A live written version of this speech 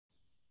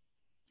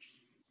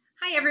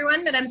Hi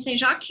everyone, Madame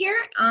Saint-Jacques here.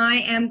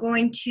 I am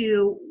going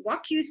to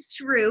walk you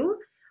through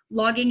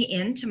logging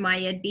in to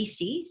MYED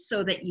BC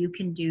so that you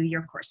can do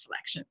your course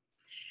selection.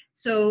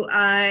 So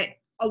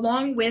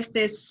along with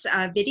this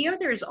video,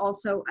 there's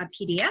also a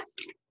PDF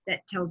that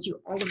tells you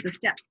all of the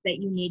steps that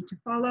you need to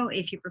follow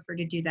if you prefer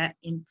to do that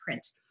in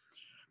print.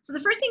 So the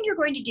first thing you're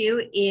going to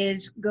do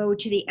is go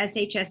to the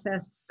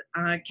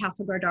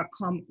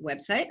shsscastlebar.com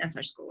website, that's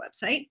our school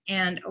website,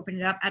 and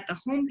open it up at the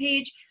home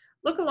page.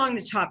 Look along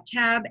the top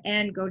tab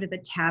and go to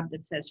the tab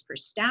that says for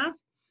staff.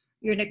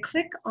 You're going to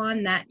click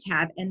on that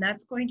tab and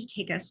that's going to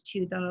take us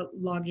to the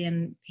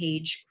login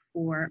page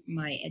for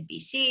MYED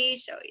BC.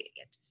 So you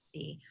get to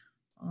see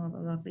all the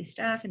lovely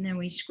stuff, and then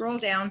we scroll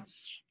down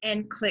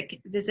and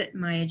click Visit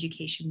My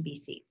Education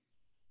BC.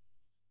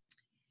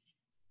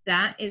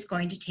 That is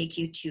going to take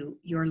you to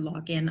your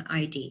login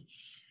ID.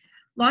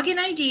 Login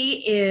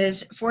ID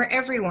is for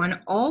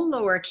everyone, all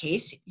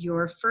lowercase,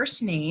 your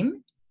first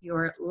name,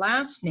 your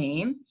last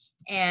name,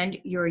 and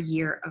your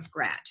year of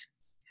grad.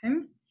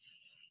 Okay?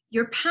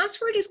 Your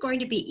password is going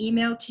to be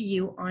emailed to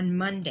you on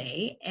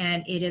Monday,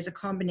 and it is a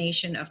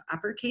combination of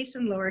uppercase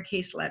and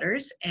lowercase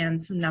letters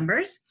and some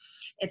numbers.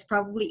 It's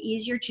probably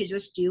easier to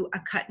just do a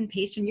cut and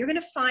paste, and you're going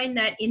to find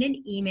that in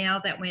an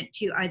email that went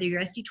to either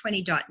your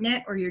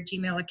sd20.net or your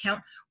Gmail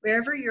account,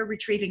 wherever you're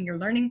retrieving your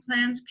learning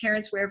plans,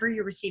 parents, wherever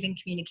you're receiving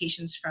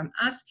communications from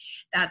us,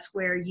 that's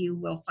where you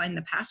will find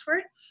the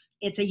password.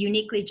 It's a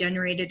uniquely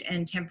generated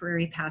and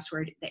temporary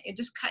password that you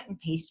just cut and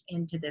paste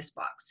into this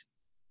box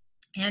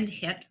and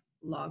hit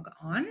log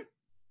on.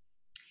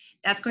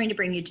 That's going to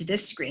bring you to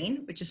this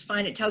screen, which is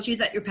fine. It tells you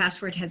that your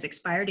password has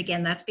expired.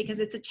 Again, that's because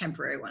it's a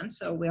temporary one.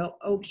 So we'll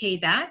okay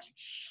that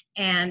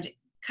and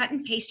cut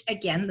and paste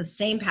again the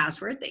same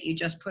password that you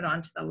just put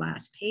onto the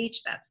last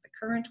page. That's the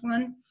current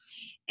one.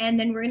 And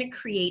then we're going to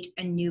create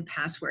a new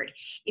password.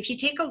 If you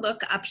take a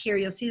look up here,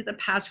 you'll see that the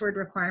password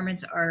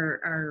requirements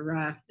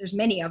are there's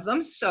many of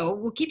them. So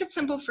we'll keep it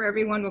simple for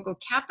everyone. We'll go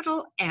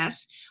capital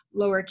S,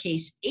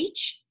 lowercase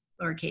h,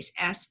 lowercase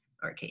s,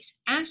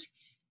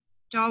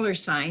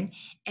 $,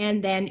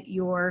 and then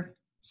your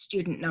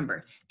student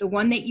number, the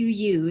one that you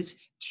use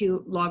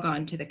to log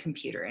on to the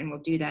computer. And we'll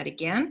do that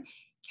again.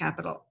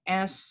 Capital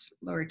S,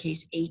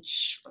 lowercase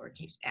h,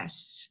 lowercase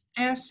s,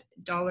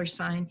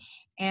 $,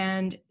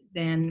 and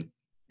then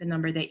the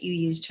number that you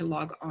use to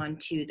log on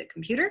to the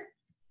computer,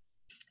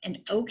 and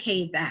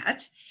okay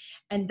that.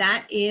 And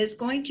that is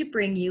going to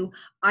bring you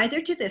either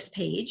to this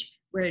page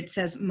where it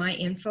says My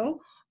Info,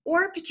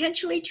 or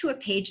potentially to a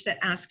page that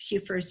asks you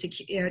for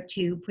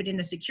to put in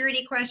a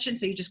security question.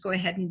 So you just go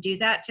ahead and do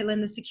that, fill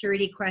in the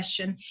security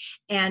question,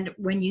 and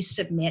when you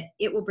submit,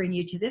 it will bring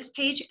you to this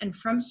page, and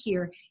from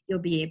here, you'll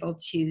be able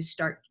to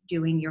start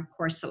doing your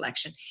course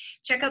selection.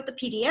 Check out the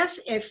PDF.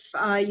 If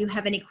you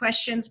have any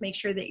questions, make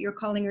sure that you're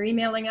calling or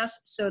emailing us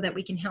so that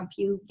we can help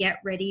you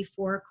get ready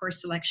for course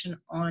selection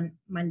on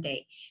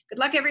Monday. Good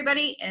luck,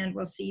 everybody, and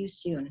we'll see you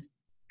soon,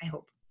 I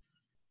hope.